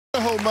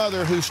stay-at-home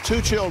mother whose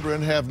 2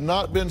 children have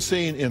not been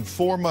seen in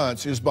 4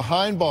 months is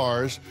behind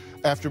bars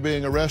after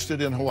being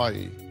arrested in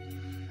Hawaii.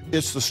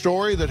 It's the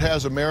story that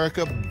has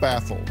America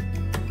baffled.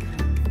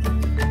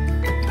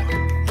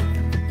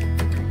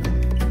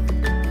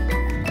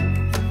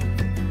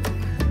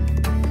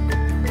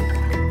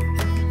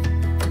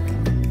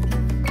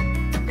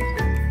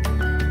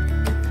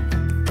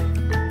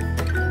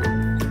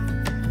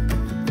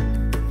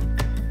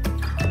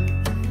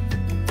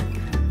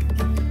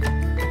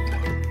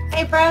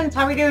 Hey friends,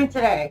 how are we doing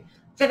today?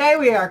 Today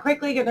we are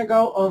quickly going to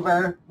go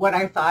over what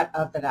I thought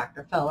of the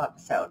Dr. Phil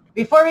episode.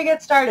 Before we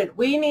get started,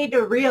 we need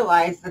to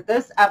realize that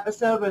this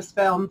episode was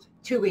filmed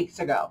 2 weeks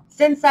ago.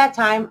 Since that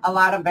time, a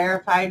lot of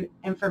verified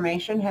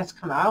information has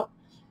come out.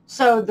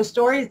 So the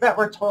stories that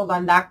were told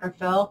on Dr.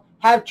 Phil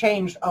have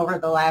changed over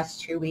the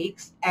last 2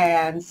 weeks,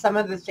 and some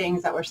of the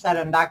things that were said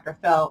on Dr.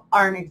 Phil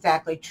aren't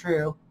exactly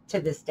true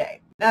to this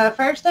day. Now, the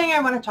first thing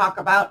I want to talk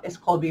about is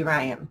Colby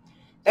Ryan.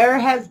 There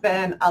has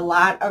been a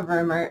lot of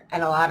rumor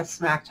and a lot of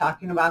smack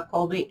talking about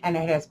Colby, and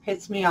it has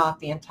pissed me off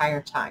the entire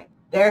time.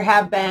 There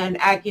have been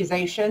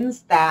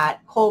accusations that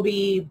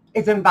Colby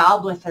is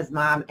involved with his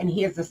mom and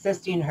he is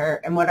assisting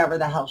her in whatever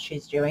the hell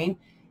she's doing,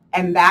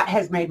 and that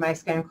has made my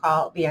skin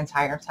crawl the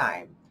entire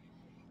time.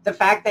 The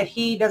fact that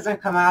he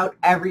doesn't come out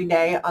every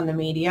day on the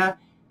media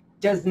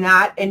does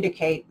not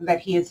indicate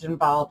that he is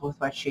involved with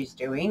what she's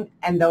doing,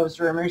 and those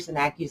rumors and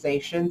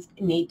accusations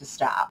need to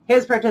stop.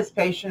 His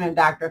participation in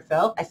Dr.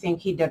 Phil, I think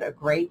he did a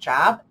great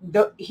job.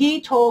 He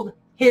told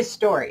his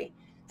story.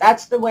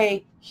 That's the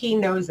way he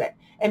knows it,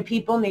 and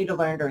people need to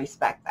learn to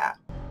respect that.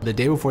 The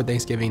day before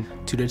Thanksgiving,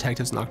 2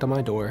 detectives knocked on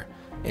my door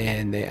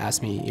and they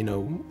asked me,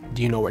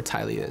 do you know where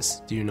Tylee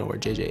is? Do you know where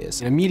JJ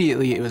is? And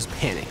immediately it was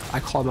panic. I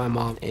called my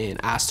mom and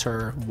asked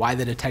her why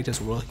the detectives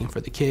were looking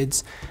for the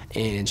kids,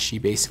 and she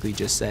basically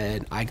just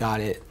said, I got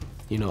it,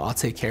 I'll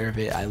take care of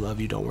it, I love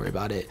you, don't worry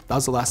about it. That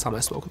was the last time I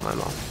spoke with my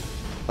mom.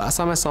 Last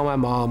time I saw my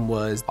mom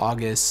was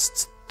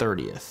August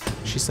 30th.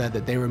 She said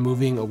that they were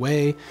moving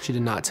away. She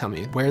did not tell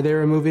me where they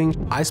were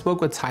moving. I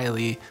spoke with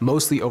Tylee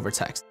mostly over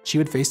text. She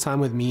would FaceTime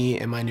with me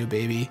and my new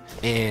baby,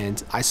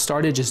 and I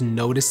started just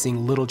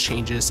noticing little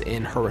changes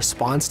in her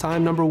response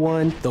time, number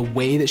one, the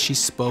way that she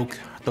spoke,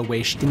 the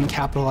way she didn't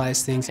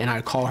capitalize things, and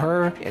I'd call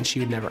her and she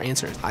would never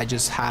answer. I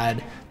just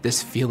had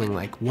this feeling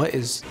like, what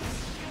is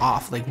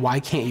off? Like, why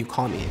can't you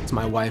call me? So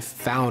my wife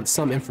found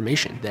some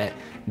information that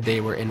they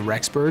were in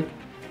Rexburg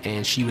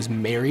and she was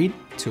married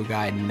to a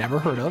guy I'd never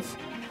heard of,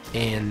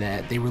 and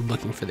that they were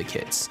looking for the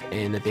kids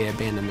and that they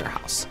abandoned their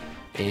house.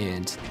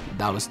 And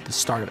that was the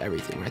start of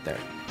everything right there.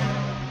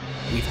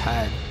 We've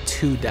had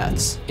 2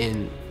 deaths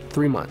in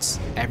 3 months.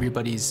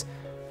 Everybody's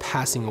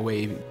passing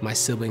away. My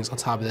siblings on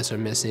top of this are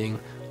missing.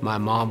 My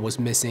mom was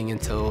missing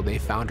until they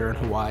found her in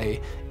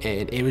Hawaii,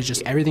 and it was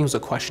just, everything was a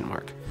question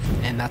mark.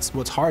 And that's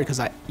what's hard, because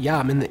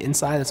I'm in the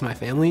inside, that's my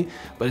family,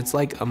 but it's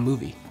like a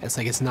movie. It's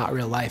like, it's not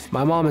real life.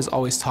 My mom has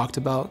always talked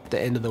about the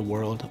end of the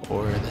world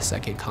or the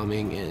second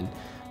coming and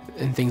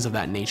things of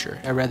that nature.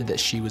 I read that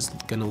she was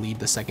gonna lead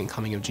the second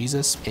coming of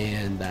Jesus,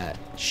 and that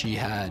she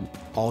had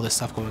all this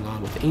stuff going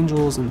on with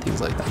angels and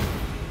things like that.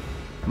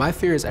 My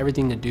fear is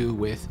everything to do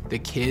with the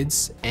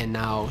kids, and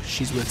now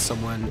she's with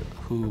someone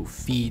who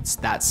feeds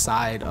that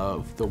side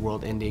of the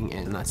world ending,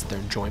 and that's their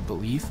joint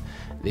belief.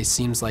 It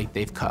seems like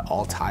they've cut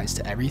all ties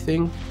to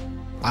everything.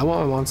 I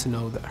want my mom to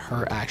know that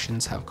her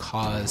actions have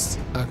caused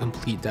a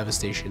complete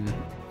devastation.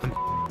 I'm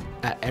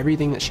at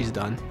everything that she's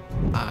done.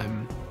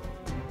 I'm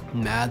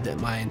mad that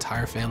my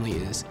entire family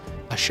is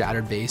a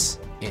shattered vase,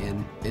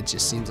 and it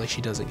just seems like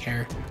she doesn't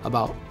care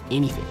about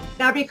anything.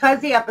 Now, because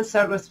the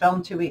episode was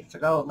filmed 2 weeks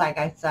ago, like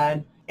I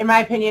said, in my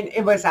opinion,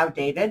 it was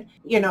outdated.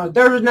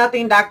 There was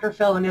nothing Dr.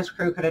 Phil and his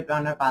crew could have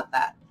done about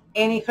that.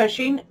 Annie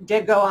Cushing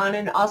did go on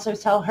and also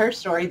tell her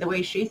story the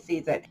way she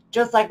sees it.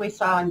 Just like we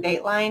saw in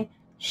Dateline,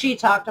 she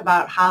talked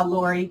about how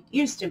Lori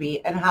used to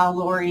be and how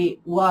Lori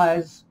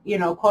was,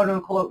 quote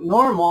unquote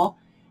normal,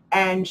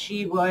 and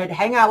she would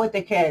hang out with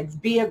the kids,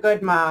 be a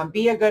good mom,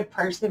 be a good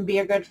person, be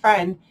a good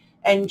friend.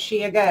 And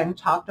she again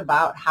talked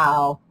about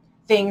how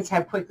things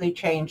have quickly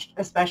changed,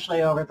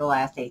 especially over the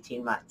last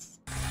 18 months.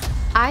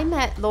 I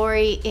met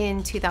Lori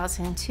in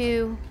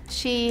 2002.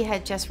 She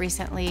had just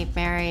recently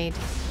married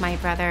my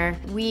brother.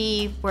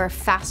 We were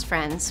fast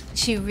friends.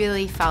 She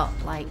really felt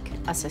like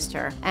a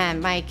sister,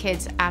 and my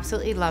kids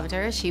absolutely loved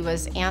her. She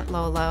was Aunt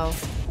Lolo.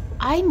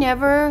 I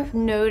never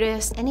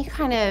noticed any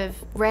kind of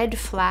red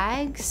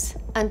flags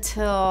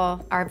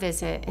until our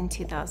visit in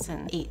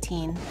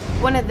 2018.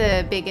 One of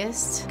the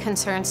biggest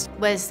concerns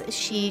was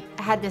she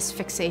had this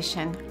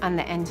fixation on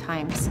the end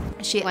times.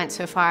 She went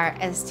so far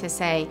as to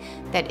say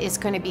that it's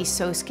going to be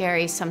so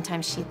scary,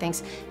 sometimes she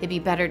thinks it'd be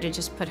better to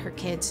just put her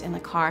kids in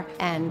the car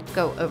and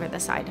go over the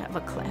side of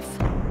a cliff.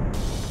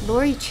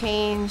 Lori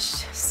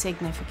changed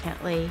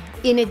significantly.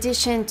 In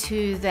addition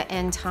to the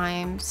end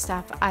time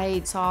stuff,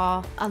 I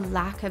saw a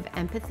lack of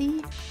empathy.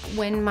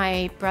 When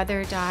my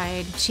brother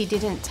died, she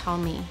didn't tell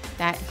me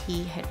that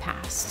he had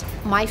passed.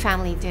 My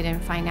family didn't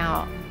find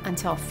out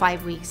until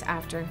 5 weeks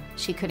after.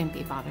 She couldn't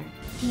be bothered.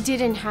 He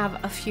didn't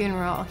have a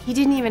funeral. He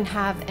didn't even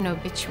have an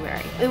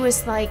obituary. It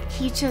was like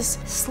he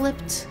just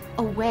slipped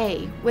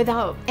away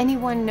without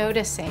anyone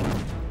noticing.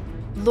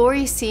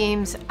 Lori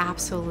seems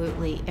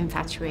absolutely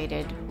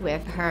infatuated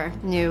with her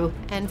new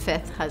and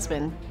fifth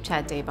husband,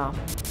 Chad Daybell.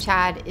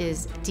 Chad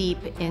is deep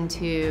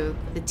into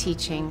the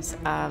teachings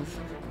of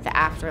the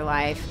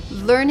afterlife.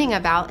 Learning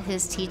about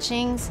his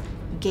teachings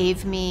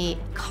gave me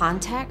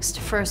context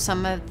for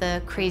some of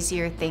the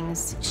crazier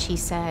things she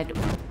said.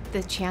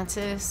 The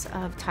chances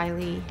of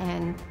Tylee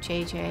and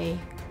JJ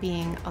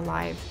being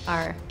alive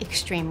are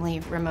extremely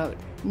remote.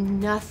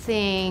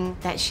 Nothing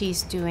that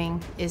she's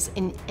doing is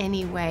in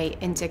any way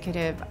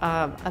indicative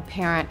of a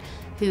parent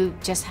who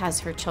just has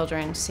her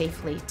children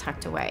safely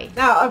tucked away.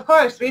 Now, of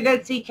course, we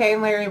did see Kay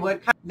and Larry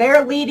Woodcock.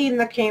 They're leading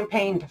the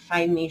campaign to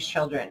find these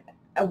children.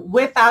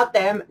 Without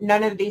them,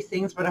 none of these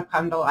things would have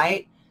come to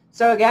light.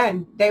 So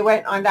again, they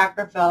went on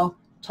Dr. Phil,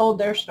 told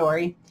their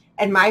story.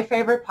 And my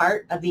favorite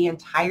part of the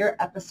entire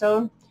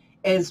episode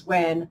is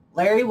when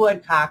Larry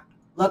Woodcock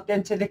looked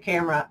into the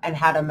camera and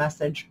had a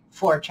message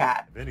for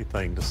Chad. I have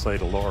anything to say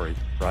to Lori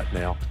right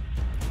now,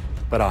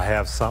 but I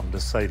have something to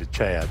say to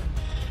Chad.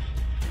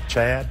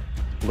 Chad,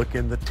 look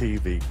in the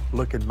TV,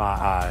 look in my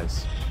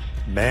eyes.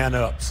 Man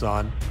up,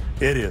 son.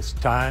 It is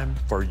time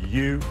for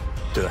you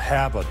to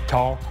have a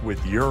talk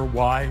with your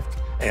wife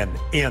and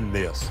end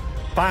this.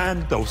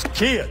 Find those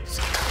kids.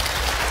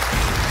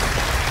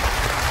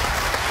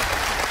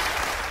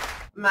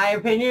 My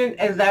opinion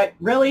is that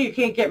really you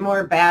can't get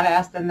more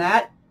badass than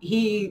that.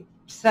 He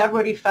said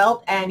what he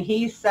felt and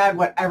he said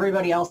what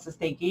everybody else is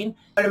thinking.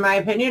 But in my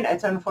opinion,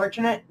 it's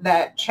unfortunate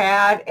that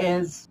Chad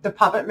is the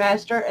puppet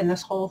master in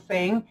this whole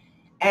thing,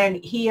 and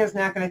he is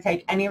not going to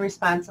take any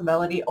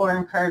responsibility or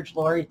encourage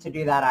Lori to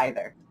do that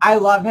either. I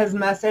love his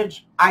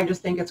message. I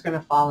just think it's going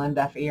to fall on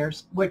deaf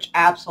ears, which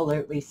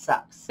absolutely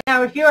sucks.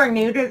 Now, if you are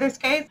new to this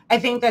case, I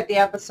think that the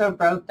episode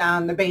broke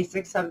down the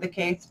basics of the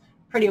case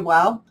pretty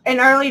well. In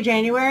early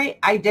January,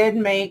 I did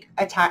make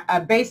a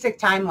basic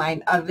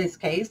timeline of this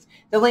case.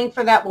 The link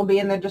for that will be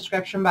in the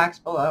description box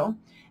below.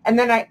 And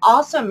then I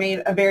also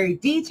made a very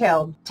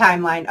detailed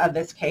timeline of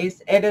this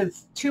case. It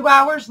is 2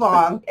 hours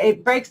long.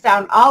 It breaks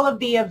down all of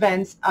the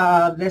events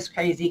of this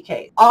crazy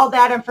case. All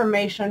that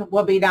information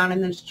will be down in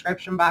the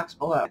description box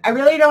below. I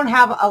really don't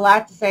have a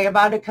lot to say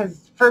about it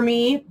because for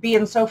me,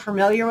 being so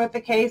familiar with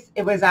the case,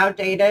 it was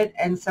outdated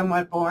and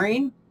somewhat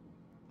boring.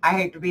 I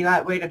hate to be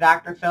that way to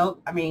Dr. Phil.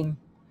 I mean,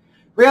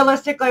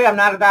 realistically, I'm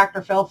not a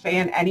Dr. Phil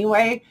fan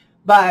anyway,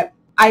 but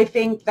I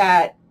think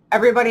that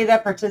everybody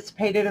that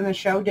participated in the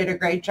show did a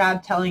great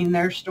job telling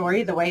their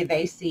story the way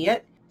they see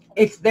it.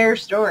 It's their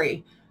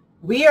story.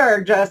 We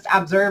are just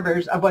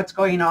observers of what's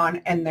going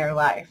on in their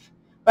life.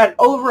 But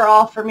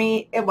overall, for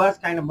me, it was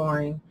kind of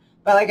boring.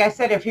 But like I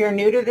said, if you're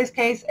new to this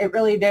case, it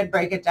really did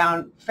break it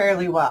down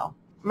fairly well.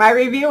 My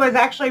review was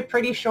actually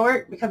pretty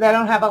short because I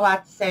don't have a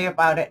lot to say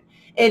about it.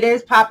 It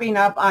is popping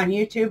up on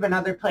YouTube and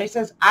other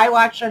places. I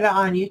watched it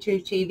on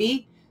YouTube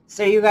TV,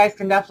 so you guys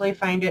can definitely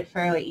find it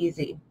fairly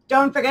easy.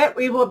 Don't forget,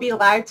 we will be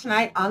live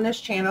tonight on this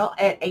channel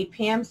at 8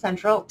 p.m.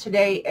 Central.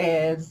 Today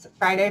is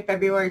Friday,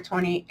 February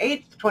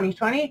 28th,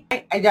 2020.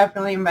 I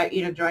definitely invite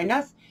you to join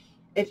us.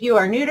 If you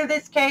are new to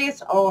this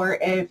case or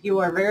if you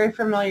are very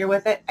familiar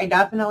with it, I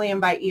definitely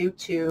invite you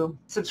to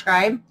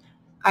subscribe.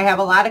 I have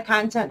a lot of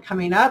content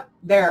coming up.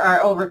 There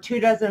are over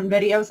 24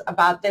 videos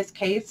about this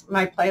case.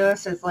 My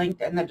playlist is linked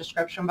in the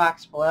description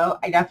box below.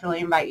 I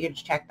definitely invite you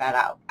to check that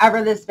out.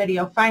 Ever this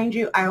video finds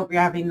you, I hope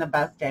you're having the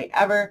best day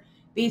ever.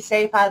 Be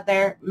safe out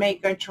there,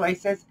 make good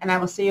choices, and I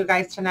will see you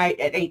guys tonight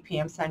at 8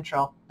 p.m.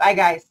 Central. Bye,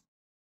 guys.